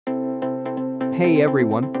Hey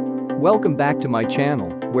everyone! Welcome back to my channel,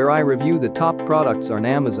 where I review the top products on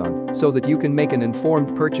Amazon so that you can make an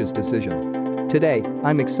informed purchase decision. Today,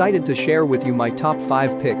 I'm excited to share with you my top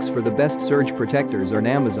 5 picks for the best surge protectors on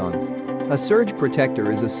Amazon. A surge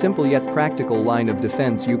protector is a simple yet practical line of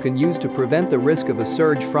defense you can use to prevent the risk of a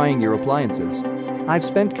surge frying your appliances. I've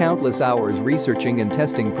spent countless hours researching and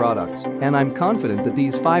testing products, and I'm confident that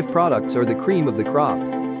these 5 products are the cream of the crop.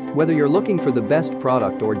 Whether you're looking for the best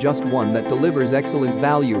product or just one that delivers excellent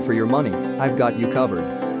value for your money, I've got you covered.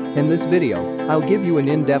 In this video, I'll give you an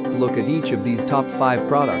in-depth look at each of these top 5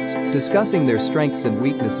 products, discussing their strengths and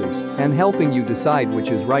weaknesses, and helping you decide which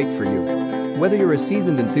is right for you. Whether you're a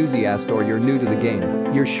seasoned enthusiast or you're new to the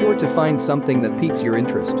game, you're sure to find something that piques your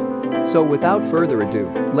interest. So without further ado,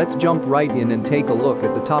 let's jump right in and take a look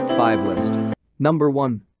at the top 5 list. Number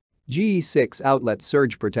 1. GE 6-Outlet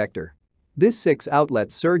Surge Protector. This 6-outlet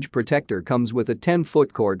surge protector comes with a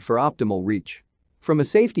 10-foot cord for optimal reach. From a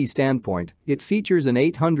safety standpoint, it features an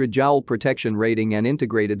 800-joule protection rating and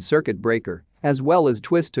integrated circuit breaker, as well as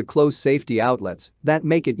twist-to-close safety outlets that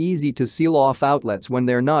make it easy to seal off outlets when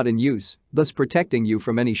they're not in use, thus protecting you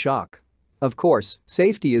from any shock. Of course,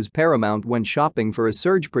 safety is paramount when shopping for a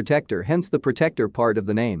surge protector, hence the protector part of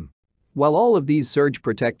the name. While all of these surge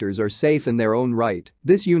protectors are safe in their own right,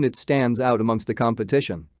 this unit stands out amongst the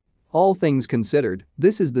competition. All things considered,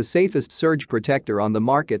 this is the safest surge protector on the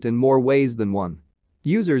market in more ways than one.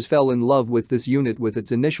 Users fell in love with this unit with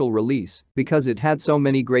its initial release because it had so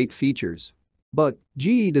many great features. But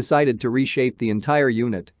GE decided to reshape the entire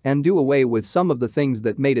unit and do away with some of the things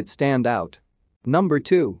that made it stand out. Number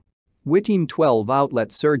 2. Witteam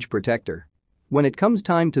 12-Outlet Surge Protector. When it comes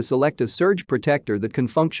time to select a surge protector that can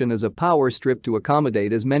function as a power strip to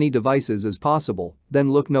accommodate as many devices as possible, then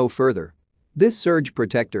look no further. This surge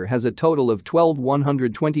protector has a total of 12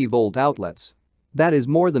 120-volt outlets. That is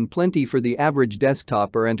more than plenty for the average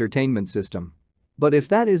desktop or entertainment system. But if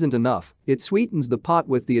that isn't enough, it sweetens the pot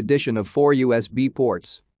with the addition of 4 USB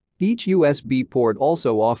ports. Each USB port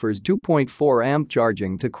also offers 2.4 amp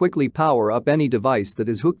charging to quickly power up any device that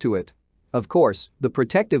is hooked to it. Of course, the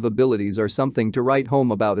protective abilities are something to write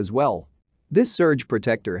home about as well. This surge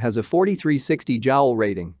protector has a 4360 joule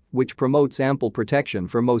rating, which promotes ample protection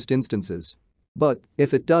for most instances. But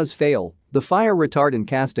if it does fail, the fire retardant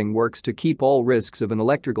casting works to keep all risks of an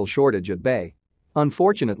electrical shortage at bay.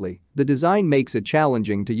 Unfortunately, the design makes it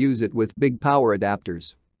challenging to use it with big power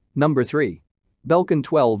adapters. Number 3. Belkin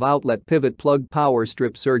 12-Outlet Pivot Plug Power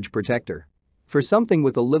Strip Surge Protector. For something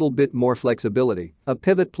with a little bit more flexibility, a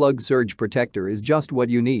pivot plug surge protector is just what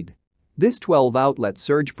you need. This 12-outlet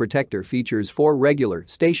surge protector features 4 regular,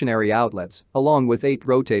 stationary outlets, along with 8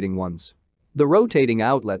 rotating ones. The rotating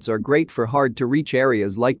outlets are great for hard-to-reach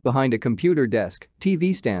areas like behind a computer desk,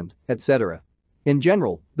 TV stand, etc. In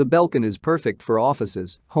general, the Belkin is perfect for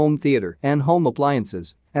offices, home theater, and home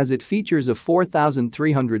appliances, as it features a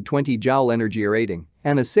 4320 joule energy rating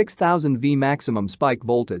and a 6000 V maximum spike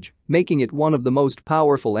voltage, making it one of the most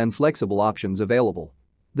powerful and flexible options available.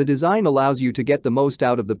 The design allows you to get the most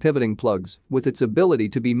out of the pivoting plugs with its ability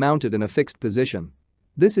to be mounted in a fixed position.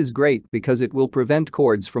 This is great because it will prevent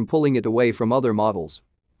cords from pulling it away from other models.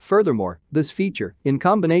 Furthermore, this feature, in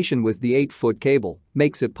combination with the 8-foot cable,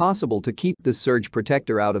 makes it possible to keep this surge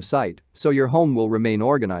protector out of sight, so your home will remain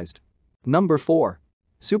organized. Number 4.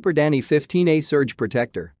 Super Danny 15A Surge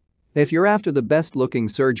Protector. If you're after the best-looking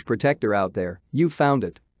surge protector out there, you've found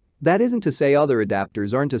it. That isn't to say other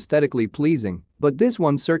adapters aren't aesthetically pleasing, but this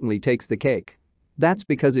one certainly takes the cake. That's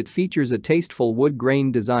because it features a tasteful wood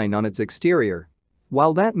grain design on its exterior.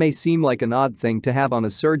 While that may seem like an odd thing to have on a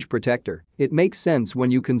surge protector, it makes sense when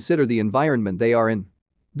you consider the environment they are in.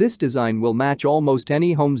 This design will match almost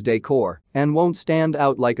any home's decor and won't stand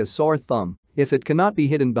out like a sore thumb if it cannot be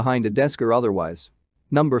hidden behind a desk or otherwise.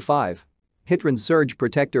 Number 5. Hitron Surge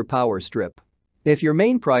Protector Power Strip. If your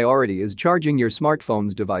main priority is charging your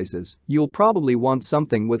smartphone's devices, you'll probably want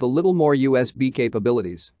something with a little more USB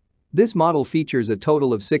capabilities. This model features a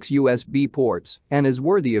total of 6 USB ports and is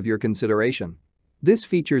worthy of your consideration. This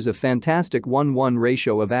features a fantastic 1:1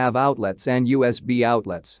 ratio of AV outlets and USB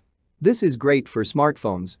outlets. This is great for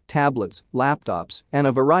smartphones, tablets, laptops, and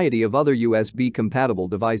a variety of other USB-compatible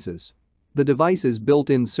devices. The device's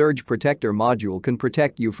built-in surge protector module can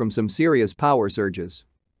protect you from some serious power surges.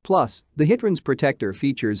 Plus, the Hitron's protector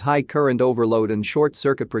features high current overload and short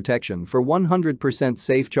circuit protection for 100%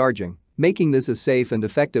 safe charging, making this a safe and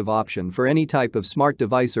effective option for any type of smart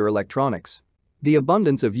device or electronics. The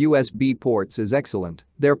abundance of USB ports is excellent,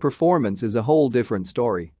 their performance is a whole different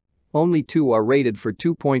story. Only 2 are rated for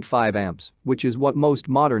 2.5 amps, which is what most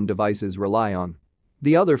modern devices rely on.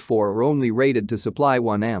 The other 4 are only rated to supply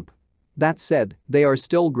 1 amp. That said, they are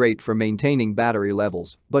still great for maintaining battery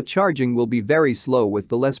levels, but charging will be very slow with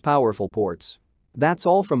the less powerful ports. That's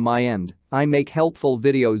all from my end. I make helpful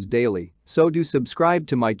videos daily, so do subscribe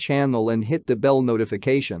to my channel and hit the bell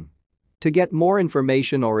notification. To get more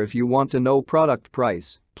information or if you want to know product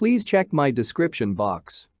price, please check my description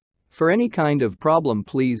box. For any kind of problem,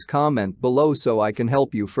 please comment below so I can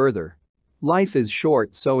help you further. Life is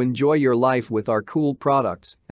short, so enjoy your life with our cool products.